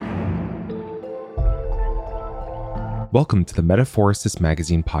Welcome to the Metaphorosis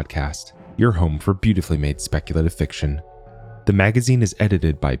Magazine podcast, your home for beautifully made speculative fiction. The magazine is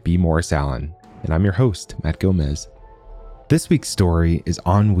edited by B. Morris Allen, and I'm your host, Matt Gomez. This week's story is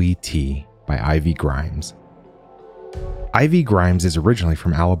Ennui Tea by Ivy Grimes. Ivy Grimes is originally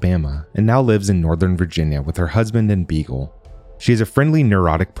from Alabama and now lives in Northern Virginia with her husband and beagle. She is a friendly,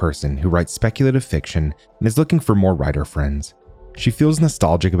 neurotic person who writes speculative fiction and is looking for more writer friends. She feels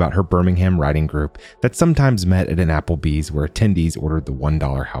nostalgic about her Birmingham writing group that sometimes met at an Applebee's where attendees ordered the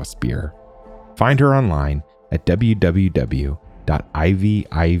 $1 house beer. Find her online at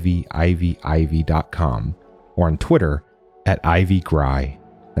www.ivyivy.com or on Twitter at ivygry.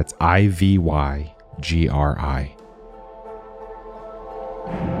 That's IVYGRI.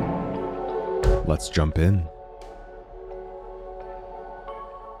 Let's jump in.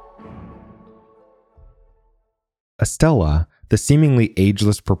 Estella, the seemingly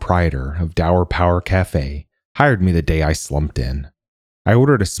ageless proprietor of Dower Power Cafe, hired me the day I slumped in. I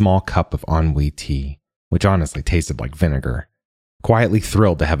ordered a small cup of ennui tea, which honestly tasted like vinegar, quietly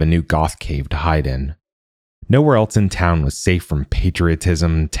thrilled to have a new goth cave to hide in. Nowhere else in town was safe from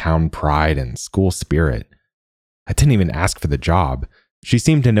patriotism, town pride, and school spirit. I didn't even ask for the job. She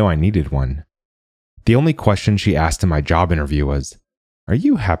seemed to know I needed one. The only question she asked in my job interview was, "Are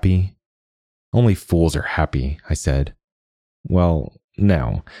you happy?" "Only fools are happy," I said. "Well,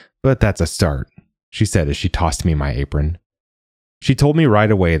 no, but that's a start," she said as she tossed me my apron. She told me right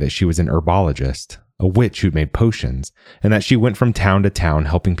away that she was an herbologist, a witch who'd made potions, and that she went from town to town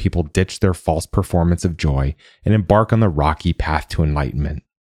helping people ditch their false performance of joy and embark on the rocky path to enlightenment.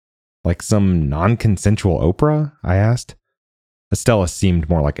 "Like some non-consensual Oprah?" I asked. Estella seemed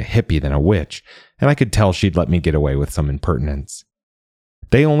more like a hippie than a witch, and I could tell she'd let me get away with some impertinence.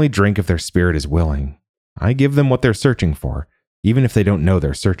 "They only drink if their spirit is willing. I give them what they're searching for, even if they don't know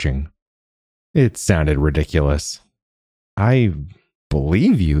they're searching." It sounded ridiculous. "I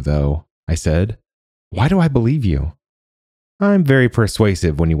believe you, though," I said. "Why do I believe you?" "I'm very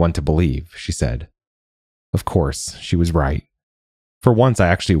persuasive when you want to believe," she said. Of course, she was right. For once, I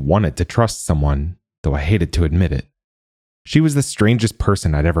actually wanted to trust someone, though I hated to admit it. She was the strangest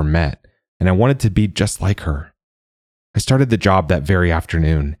person I'd ever met, and I wanted to be just like her. I started the job that very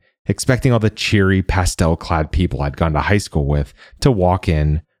afternoon, expecting all the cheery, pastel-clad people I'd gone to high school with to walk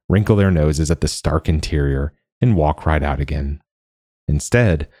in, wrinkle their noses at the stark interior, and walk right out again.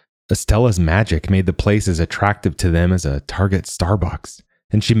 Instead, Estella's magic made the place as attractive to them as a Target Starbucks,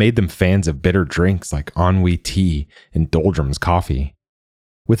 and she made them fans of bitter drinks like ennui tea and doldrums coffee.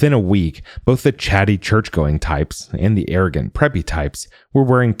 Within a week, both the chatty church-going types and the arrogant preppy types were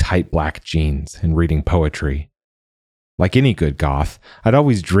wearing tight black jeans and reading poetry. Like any good goth, I'd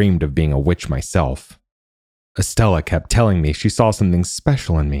always dreamed of being a witch myself. Estella kept telling me she saw something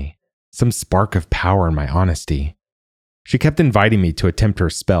special in me, some spark of power in my honesty. She kept inviting me to attempt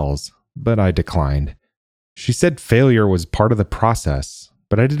her spells, but I declined. She said failure was part of the process,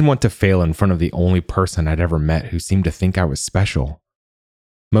 but I didn't want to fail in front of the only person I'd ever met who seemed to think I was special.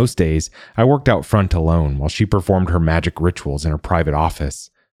 Most days, I worked out front alone while she performed her magic rituals in her private office,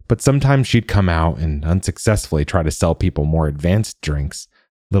 but sometimes she'd come out and unsuccessfully try to sell people more advanced drinks,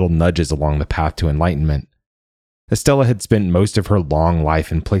 little nudges along the path to enlightenment. Estella had spent most of her long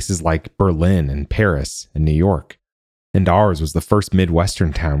life in places like Berlin and Paris and New York, and ours was the first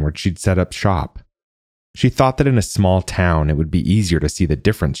Midwestern town where she'd set up shop. She thought that in a small town it would be easier to see the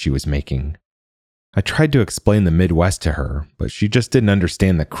difference she was making. I tried to explain the Midwest to her, but she just didn't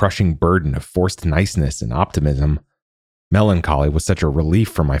understand the crushing burden of forced niceness and optimism. Melancholy was such a relief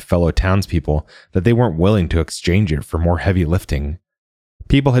for my fellow townspeople that they weren't willing to exchange it for more heavy lifting.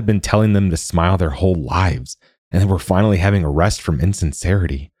 People had been telling them to smile their whole lives, and they were finally having a rest from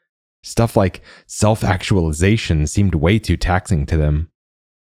insincerity. Stuff like self-actualization seemed way too taxing to them.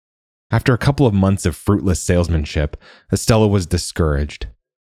 After a couple of months of fruitless salesmanship, Estella was discouraged.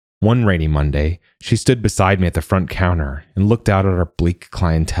 One rainy Monday, she stood beside me at the front counter and looked out at our bleak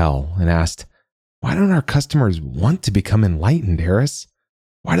clientele and asked, "Why don't our customers want to become enlightened, Eris?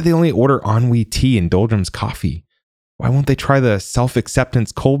 Why do they only order ennui tea and doldrums coffee? Why won't they try the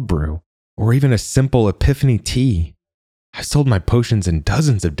self-acceptance cold brew or even a simple epiphany tea? I've sold my potions in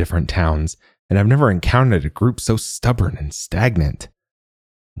dozens of different towns, and I've never encountered a group so stubborn and stagnant."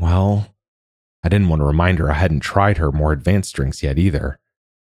 Well, I didn't want to remind her I hadn't tried her more advanced drinks yet either.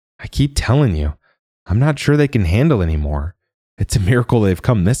 "I keep telling you, I'm not sure they can handle anymore. It's a miracle they've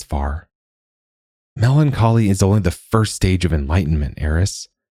come this far." Melancholy is only the first stage of enlightenment, Eris.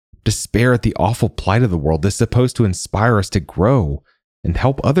 Despair at the awful plight of the world is supposed to inspire us to grow and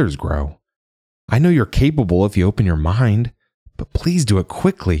help others grow. I know you're capable if you open your mind, but please do it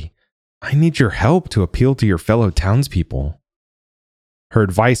quickly. I need your help to appeal to your fellow townspeople. Her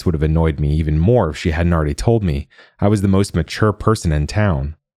advice would have annoyed me even more if she hadn't already told me I was the most mature person in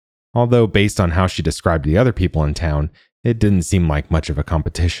town. Although, based on how she described the other people in town, it didn't seem like much of a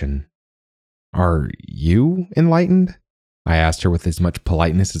competition. Are you enlightened? I asked her with as much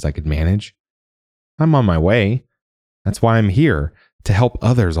politeness as I could manage. I'm on my way. That's why I'm here, to help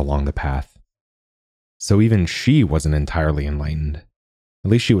others along the path. So even she wasn't entirely enlightened.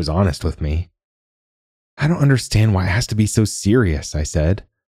 At least she was honest with me. I don't understand why it has to be so serious, I said.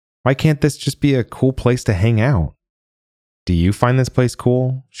 Why can't this just be a cool place to hang out? Do you find this place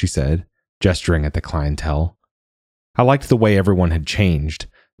cool? She said, gesturing at the clientele. I liked the way everyone had changed.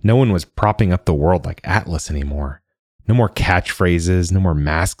 No one was propping up the world like Atlas anymore. No more catchphrases, no more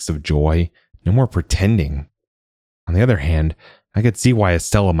masks of joy, no more pretending. On the other hand, I could see why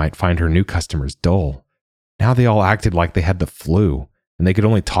Estella might find her new customers dull. Now they all acted like they had the flu, and they could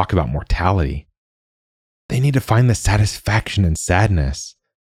only talk about mortality. They need to find the satisfaction in sadness.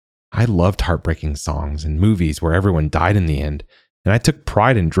 I loved heartbreaking songs and movies where everyone died in the end, and I took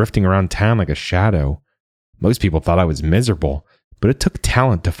pride in drifting around town like a shadow. Most people thought I was miserable, but it took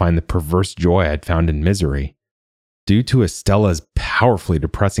talent to find the perverse joy I'd found in misery. Due to Estella's powerfully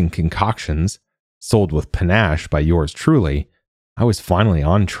depressing concoctions, sold with panache by yours truly, I was finally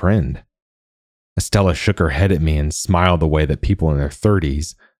on trend. Estella shook her head at me and smiled the way that people in their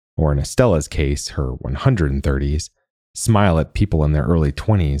 30s, or in Estella's case, her 130s, smile at people in their early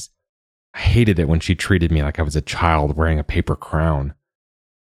 20s. I hated it when she treated me like I was a child wearing a paper crown.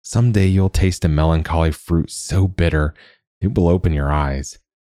 Someday you'll taste a melancholy fruit so bitter, it will open your eyes.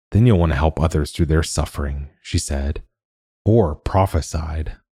 Then you'll want to help others through their suffering, she said, or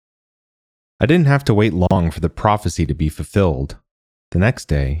prophesied. I didn't have to wait long for the prophecy to be fulfilled. The next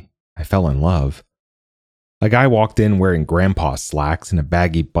day, I fell in love. A guy walked in wearing grandpa slacks and a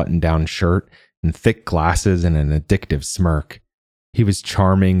baggy button-down shirt and thick glasses and an addictive smirk. He was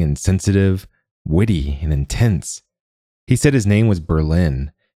charming and sensitive, witty and intense. He said his name was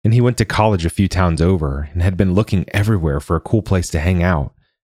Berlin, and he went to college a few towns over and had been looking everywhere for a cool place to hang out.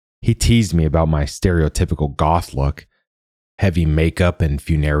 He teased me about my stereotypical goth look, heavy makeup and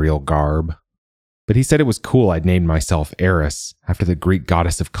funereal garb. But he said it was cool I'd named myself Eris after the Greek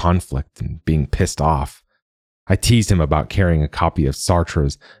goddess of conflict and being pissed off. I teased him about carrying a copy of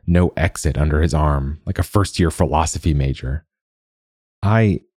Sartre's No Exit under his arm, like a first-year philosophy major.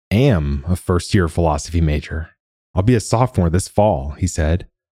 I am a first-year philosophy major. I'll be a sophomore this fall, he said.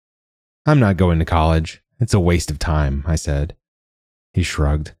 I'm not going to college. It's a waste of time, I said. He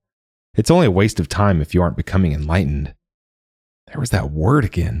shrugged. It's only a waste of time if you aren't becoming enlightened. There was that word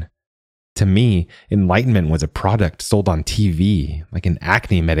again. To me, enlightenment was a product sold on TV, like an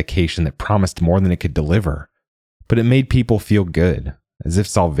acne medication that promised more than it could deliver. But it made people feel good, as if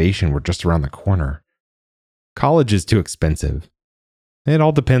salvation were just around the corner. College is too expensive. It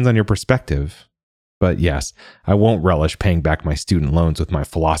all depends on your perspective. But yes, I won't relish paying back my student loans with my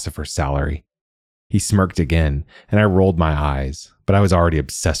philosopher's salary. He smirked again, and I rolled my eyes, but I was already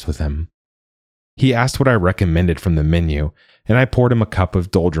obsessed with him. He asked what I recommended from the menu, and I poured him a cup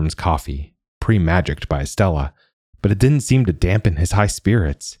of Doldrum's coffee, pre-magicked by Estella, but it didn't seem to dampen his high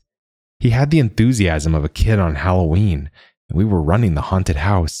spirits. He had the enthusiasm of a kid on Halloween, and we were running the haunted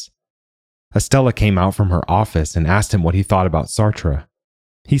house. Estella came out from her office and asked him what he thought about Sartre.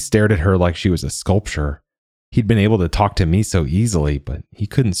 He stared at her like she was a sculpture. He'd been able to talk to me so easily, but he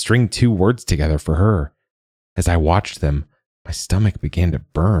couldn't string two words together for her. As I watched them, my stomach began to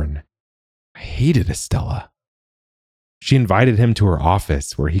burn. I hated Estella. She invited him to her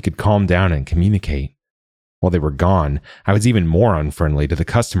office where he could calm down and communicate. While they were gone, I was even more unfriendly to the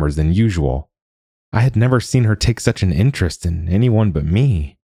customers than usual. I had never seen her take such an interest in anyone but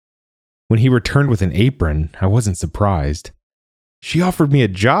me. When he returned with an apron, I wasn't surprised. She offered me a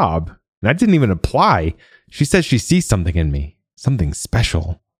job, and I didn't even apply. She says she sees something in me, something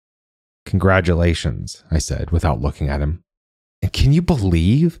special. Congratulations, I said without looking at him. And can you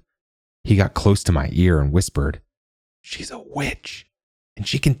believe? He got close to my ear and whispered, She's a witch, and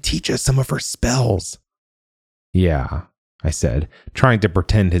she can teach us some of her spells. Yeah, I said, trying to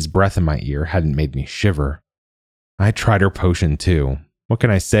pretend his breath in my ear hadn't made me shiver. I tried her potion too. What can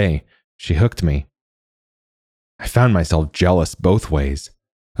I say? She hooked me. I found myself jealous both ways,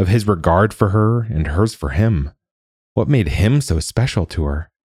 of his regard for her and hers for him. What made him so special to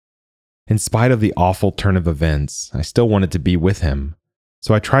her? In spite of the awful turn of events, I still wanted to be with him,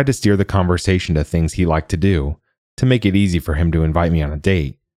 so I tried to steer the conversation to things he liked to do, to make it easy for him to invite me on a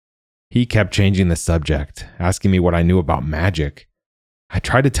date. He kept changing the subject, asking me what I knew about magic. I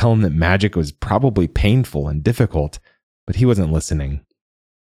tried to tell him that magic was probably painful and difficult, but he wasn't listening.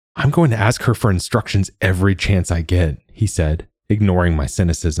 I'm going to ask her for instructions every chance I get, he said, ignoring my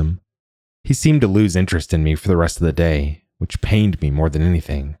cynicism. He seemed to lose interest in me for the rest of the day, which pained me more than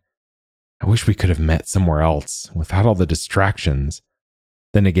anything. I wish we could have met somewhere else, without all the distractions.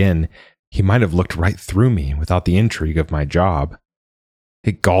 Then again, he might have looked right through me without the intrigue of my job.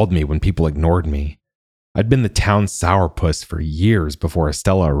 It galled me when people ignored me. I'd been the town sourpuss for years before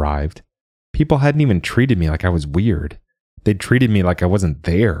Estella arrived. People hadn't even treated me like I was weird. They'd treated me like I wasn't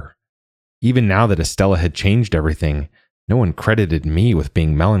there. Even now that Estella had changed everything, no one credited me with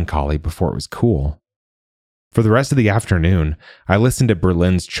being melancholy before it was cool. For the rest of the afternoon, I listened to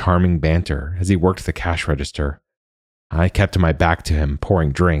Berlin's charming banter as he worked the cash register. I kept my back to him,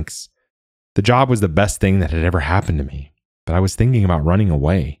 pouring drinks. The job was the best thing that had ever happened to me, but I was thinking about running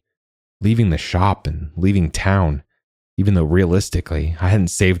away, leaving the shop and leaving town, even though realistically, I hadn't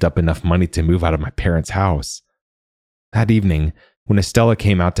saved up enough money to move out of my parents' house. That evening, when Estella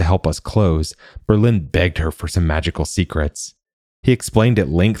came out to help us close, Berlin begged her for some magical secrets. He explained at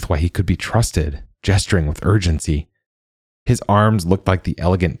length why he could be trusted, gesturing with urgency. His arms looked like the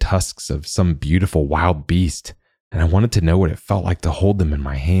elegant tusks of some beautiful wild beast, and I wanted to know what it felt like to hold them in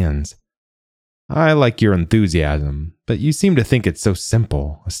my hands. I like your enthusiasm, but you seem to think it's so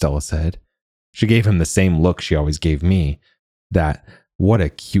simple, Estella said. She gave him the same look she always gave me, that what a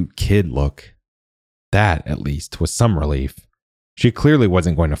cute kid look. That, at least, was some relief. She clearly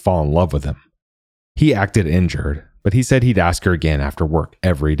wasn't going to fall in love with him. He acted injured, but he said he'd ask her again after work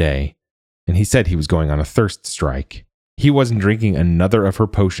every day. And he said he was going on a thirst strike. He wasn't drinking another of her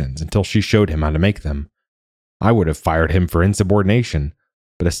potions until she showed him how to make them. I would have fired him for insubordination,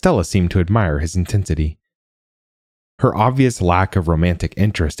 but Estella seemed to admire his intensity. Her obvious lack of romantic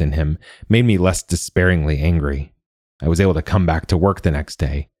interest in him made me less despairingly angry. I was able to come back to work the next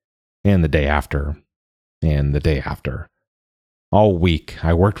day, and the day after, and the day after. All week,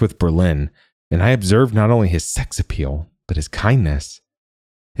 I worked with Berlin, and I observed not only his sex appeal, but his kindness.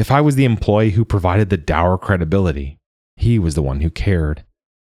 If I was the employee who provided the dour credibility, he was the one who cared.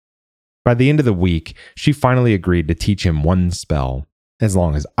 By the end of the week, she finally agreed to teach him one spell, as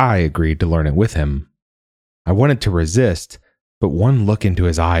long as I agreed to learn it with him. I wanted to resist, but one look into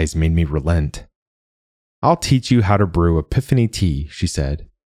his eyes made me relent. I'll teach you how to brew epiphany tea, she said.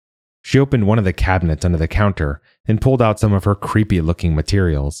 She opened one of the cabinets under the counter and pulled out some of her creepy-looking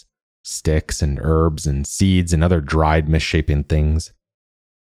materials, sticks and herbs and seeds and other dried, misshapen things.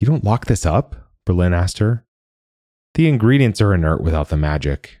 You don't lock this up? Berlin asked her. The ingredients are inert without the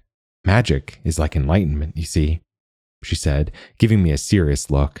magic. Magic is like enlightenment, you see, she said, giving me a serious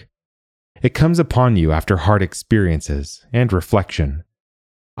look. It comes upon you after hard experiences and reflection.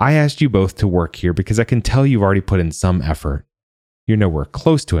 I asked you both to work here because I can tell you've already put in some effort. You're nowhere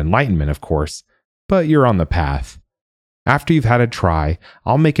close to enlightenment, of course, but you're on the path. After you've had a try,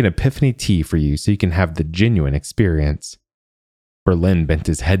 I'll make an epiphany tea for you so you can have the genuine experience. Berlin bent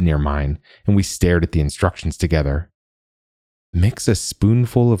his head near mine, and we stared at the instructions together. Mix a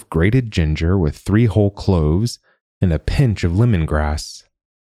spoonful of grated ginger with 3 whole cloves and a pinch of lemongrass.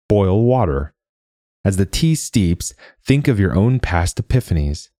 Boil water. As the tea steeps, think of your own past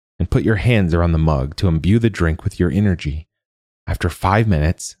epiphanies and put your hands around the mug to imbue the drink with your energy. After 5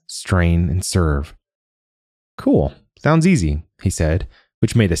 minutes, strain and serve. Cool. Sounds easy, he said,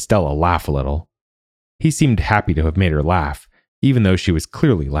 which made Estella laugh a little. He seemed happy to have made her laugh, even though she was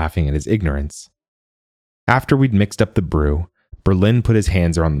clearly laughing at his ignorance. After we'd mixed up the brew, Berlin put his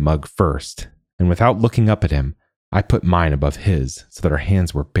hands around the mug first, and without looking up at him, I put mine above his so that our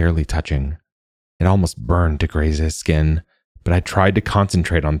hands were barely touching. It almost burned to graze his skin, but I tried to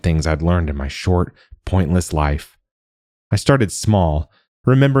concentrate on things I'd learned in my short, pointless life. I started small,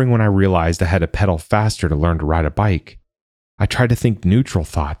 remembering when I realized I had to pedal faster to learn to ride a bike. I tried to think neutral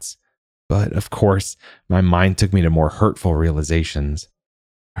thoughts, but of course, my mind took me to more hurtful realizations.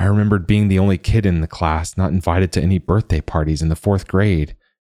 I remembered being the only kid in the class not invited to any birthday parties in the 4th grade,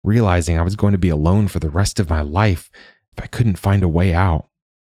 realizing I was going to be alone for the rest of my life if I couldn't find a way out.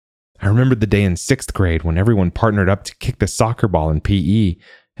 I remembered the day in 6th grade when everyone partnered up to kick the soccer ball in PE,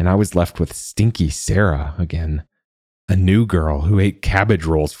 and I was left with stinky Sarah again. A new girl who ate cabbage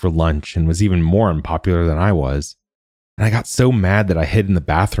rolls for lunch and was even more unpopular than I was. And I got so mad that I hid in the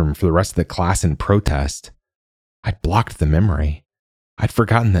bathroom for the rest of the class in protest. I'd blocked the memory. I'd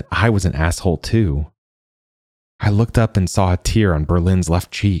forgotten that I was an asshole too. I looked up and saw a tear on Berlin's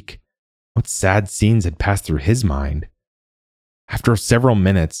left cheek. What sad scenes had passed through his mind? After several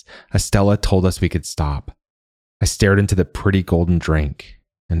minutes, Estella told us we could stop. I stared into the pretty golden drink,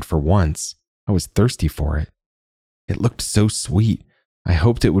 and for once, I was thirsty for it. It looked so sweet, I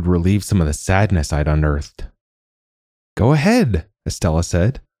hoped it would relieve some of the sadness I'd unearthed. Go ahead, Estella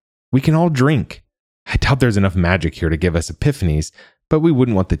said. We can all drink. I doubt there's enough magic here to give us epiphanies, but we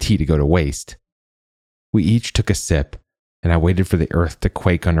wouldn't want the tea to go to waste." We each took a sip, and I waited for the earth to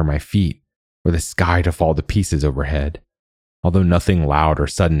quake under my feet or the sky to fall to pieces overhead. Although nothing loud or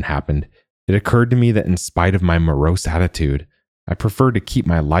sudden happened, it occurred to me that in spite of my morose attitude, I preferred to keep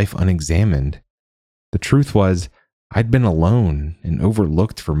my life unexamined. The truth was, I'd been alone and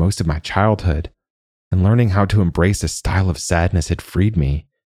overlooked for most of my childhood, and learning how to embrace a style of sadness had freed me.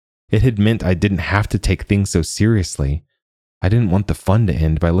 It had meant I didn't have to take things so seriously. I didn't want the fun to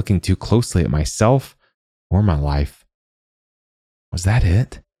end by looking too closely at myself or my life. Was that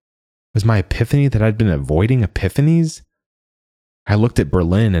it? Was my epiphany that I'd been avoiding epiphanies? I looked at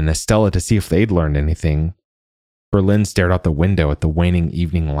Berlin and Estella to see if they'd learned anything. Berlin stared out the window at the waning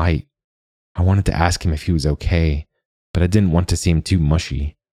evening light. I wanted to ask him if he was okay, but I didn't want to seem too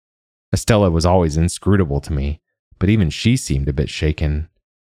mushy. Estella was always inscrutable to me, but even she seemed a bit shaken.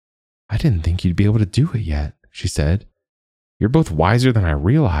 "I didn't think you'd be able to do it yet," she said. "You're both wiser than I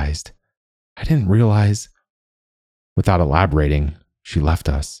realized. I didn't realize..." Without elaborating, she left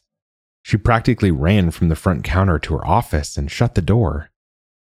us. She practically ran from the front counter to her office and shut the door.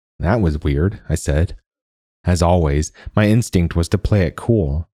 "That was weird," I said. As always, my instinct was to play it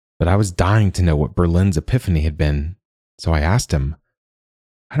cool, but I was dying to know what Berlin's epiphany had been, so I asked him,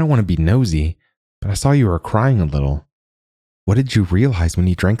 "I don't want to be nosy, but I saw you were crying a little. What did you realize when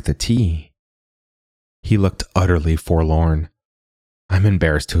you drank the tea?" He looked utterly forlorn. I'm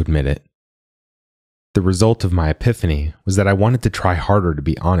embarrassed to admit it. The result of my epiphany was that I wanted to try harder to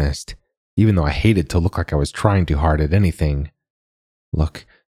be honest, even though I hated to look like I was trying too hard at anything. "Look,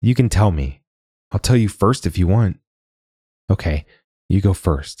 you can tell me. I'll tell you first if you want." "Okay, you go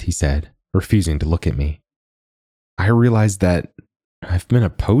first," he said, refusing to look at me. I realized that I've been a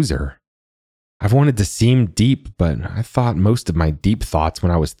poser. I've wanted to seem deep, but I thought most of my deep thoughts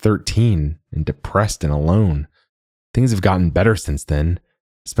when I was 13 and depressed and alone. Things have gotten better since then,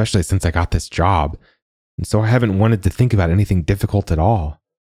 especially since I got this job, and so I haven't wanted to think about anything difficult at all.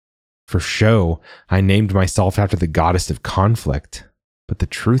 For show, I named myself after the goddess of conflict, but the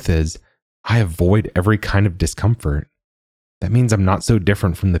truth is, I avoid every kind of discomfort. That means I'm not so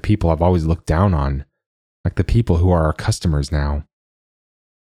different from the people I've always looked down on, like the people who are our customers now.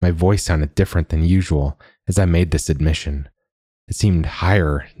 My voice sounded different than usual as I made this admission. It seemed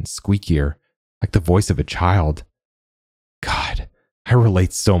higher and squeakier, like the voice of a child. "God, I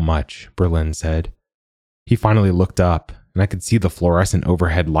relate so much," Berlin said. He finally looked up, and I could see the fluorescent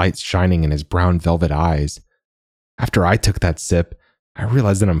overhead lights shining in his brown velvet eyes. After I took that sip, I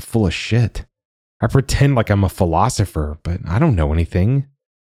realized that I'm full of shit. I pretend like I'm a philosopher, but I don't know anything.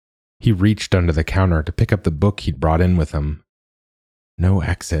 He reached under the counter to pick up the book he'd brought in with him. No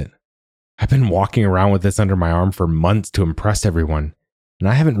Exit. I've been walking around with this under my arm for months to impress everyone, and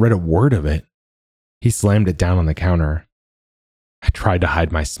I haven't read a word of it. He slammed it down on the counter. I tried to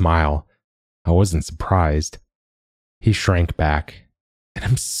hide my smile. I wasn't surprised. He shrank back. "And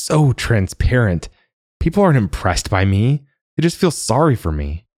I'm so transparent. People aren't impressed by me. They just feel sorry for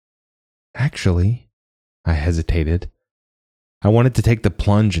me." "Actually," I hesitated. I wanted to take the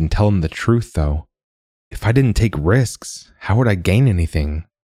plunge and tell him the truth, though. If I didn't take risks, how would I gain anything?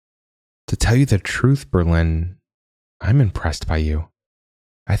 "To tell you the truth, Berlin, I'm impressed by you.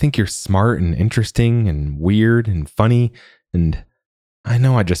 I think you're smart and interesting and weird and funny, and I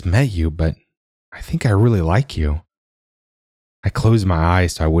know I just met you, but I think I really like you." I closed my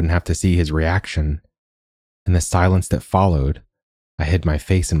eyes so I wouldn't have to see his reaction. In the silence that followed, I hid my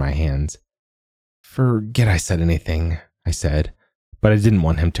face in my hands. "Forget I said anything," I said, but I didn't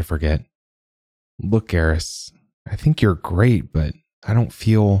want him to forget. "Look, Garrus, I think you're great, but I don't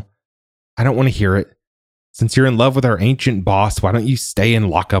want to hear it. Since you're in love with our ancient boss, why don't you stay and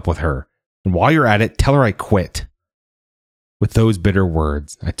lock up with her? And while you're at it, tell her I quit." With those bitter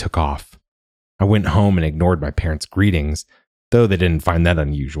words, I took off. I went home and ignored my parents' greetings, though they didn't find that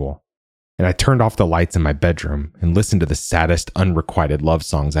unusual. And I turned off the lights in my bedroom and listened to the saddest unrequited love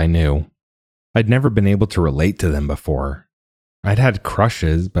songs I knew. I'd never been able to relate to them before. I'd had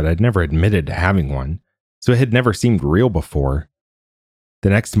crushes, but I'd never admitted to having one, so it had never seemed real before.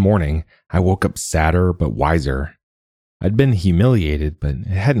 The next morning, I woke up sadder but wiser. I'd been humiliated, but it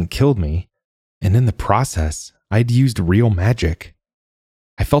hadn't killed me, and in the process, I'd used real magic.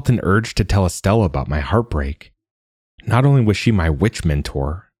 I felt an urge to tell Estella about my heartbreak. Not only was she my witch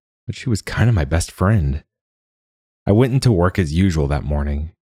mentor, but she was kind of my best friend. I went into work as usual that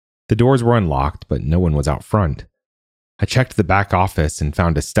morning. The doors were unlocked, but no one was out front. I checked the back office and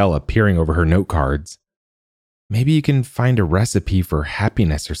found Estella peering over her note cards. "Maybe you can find a recipe for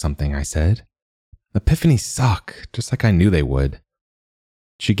happiness or something," I said. "Epiphanies suck, just like I knew they would."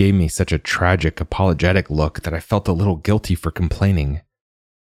 She gave me such a tragic, apologetic look that I felt a little guilty for complaining.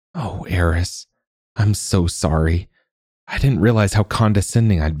 "Oh, Eris, I'm so sorry. I didn't realize how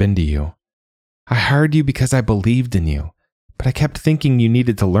condescending I'd been to you. I hired you because I believed in you, but I kept thinking you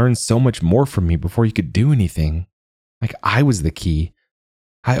needed to learn so much more from me before you could do anything. Like I was the key.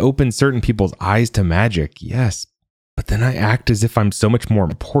 I opened certain people's eyes to magic, yes, but then I act as if I'm so much more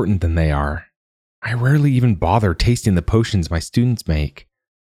important than they are. I rarely even bother tasting the potions my students make.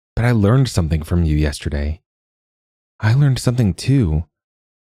 But I learned something from you yesterday. I learned something too.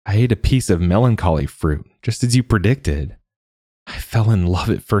 I ate a piece of melancholy fruit, just as you predicted. I fell in love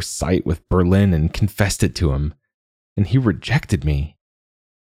at first sight with Berlin and confessed it to him, and he rejected me.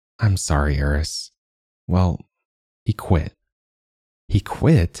 I'm sorry, Eris. Well, he quit." "He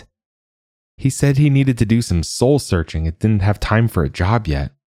quit?" "He said he needed to do some soul searching and didn't have time for a job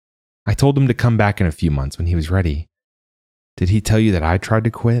yet. I told him to come back in a few months when he was ready." "Did he tell you that I tried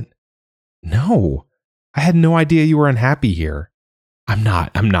to quit?" "No. I had no idea you were unhappy here." I'm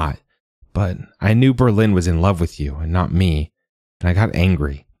not. But I knew Berlin was in love with you and not me, and I got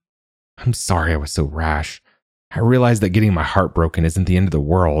angry. I'm sorry I was so rash. I realized that getting my heart broken isn't the end of the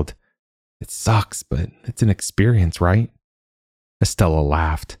world. It sucks, but it's an experience, right?" Estella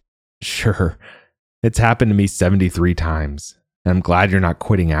laughed. "Sure. It's happened to me 73 times, and I'm glad you're not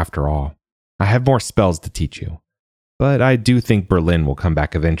quitting after all. I have more spells to teach you. But I do think Berlin will come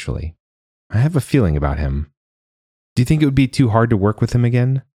back eventually. I have a feeling about him. Do you think it would be too hard to work with him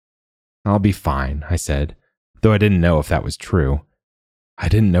again?" "I'll be fine," I said, though I didn't know if that was true. I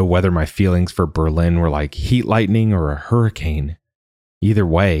didn't know whether my feelings for Berlin were like heat lightning or a hurricane. Either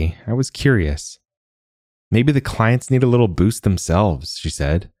way, I was curious. "Maybe the clients need a little boost themselves," she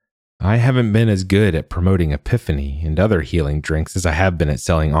said. "I haven't been as good at promoting Epiphany and other healing drinks as I have been at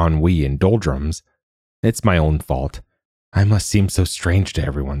selling ennui and doldrums. It's my own fault. I must seem so strange to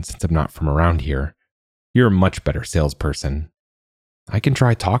everyone since I'm not from around here. You're a much better salesperson." "I can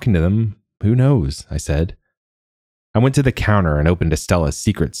try talking to them. Who knows?" I said. I went to the counter and opened Estella's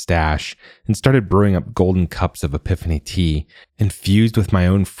secret stash and started brewing up golden cups of Epiphany tea, infused with my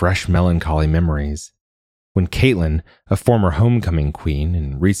own fresh melancholy memories. When Caitlin, a former homecoming queen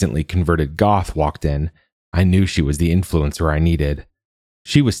and recently converted goth, walked in, I knew she was the influencer I needed.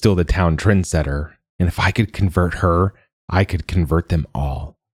 She was still the town trendsetter, and if I could convert her, I could convert them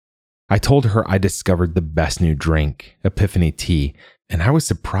all. I told her I discovered the best new drink, Epiphany tea, and I was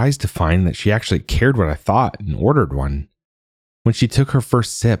surprised to find that she actually cared what I thought and ordered one. When she took her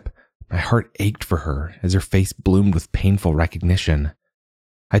first sip, my heart ached for her as her face bloomed with painful recognition.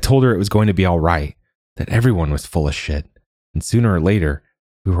 I told her it was going to be all right, that everyone was full of shit, and sooner or later,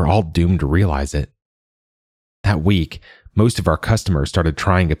 we were all doomed to realize it. That week, most of our customers started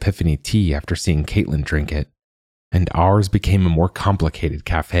trying Epiphany tea after seeing Caitlin drink it, and ours became a more complicated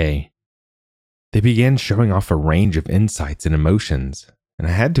cafe. They began showing off a range of insights and emotions, and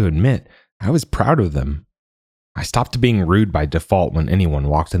I had to admit, I was proud of them. I stopped being rude by default when anyone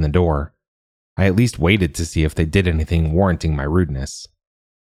walked in the door. I at least waited to see if they did anything warranting my rudeness.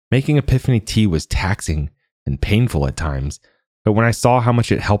 Making Epiphany tea was taxing and painful at times, but when I saw how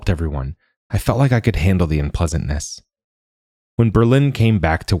much it helped everyone, I felt like I could handle the unpleasantness. When Berlin came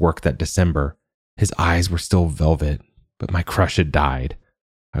back to work that December, his eyes were still velvet, but my crush had died.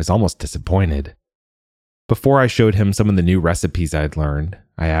 I was almost disappointed. Before I showed him some of the new recipes I had learned,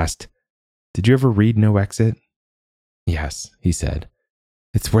 I asked, "Did you ever read No Exit?" "Yes," he said.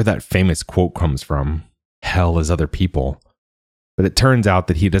 "It's where that famous quote comes from, 'Hell is other people.' But it turns out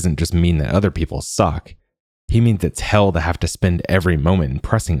that he doesn't just mean that other people suck. He means it's hell to have to spend every moment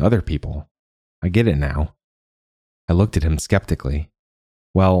impressing other people. I get it now." I looked at him skeptically.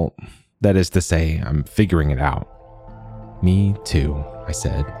 "Well, that is to say, I'm figuring it out." "Me too," I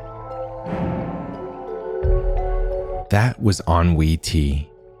said. That was Ennui Tea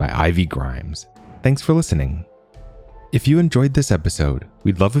by Ivy Grimes. Thanks for listening. If you enjoyed this episode,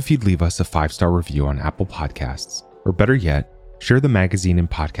 we'd love if you'd leave us a 5-star review on Apple Podcasts, or better yet, share the magazine and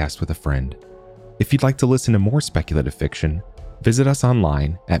podcast with a friend. If you'd like to listen to more speculative fiction, visit us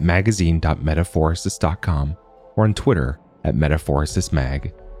online at magazine.metaphorosis.com or on Twitter at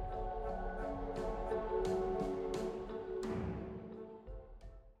metaphorosismag.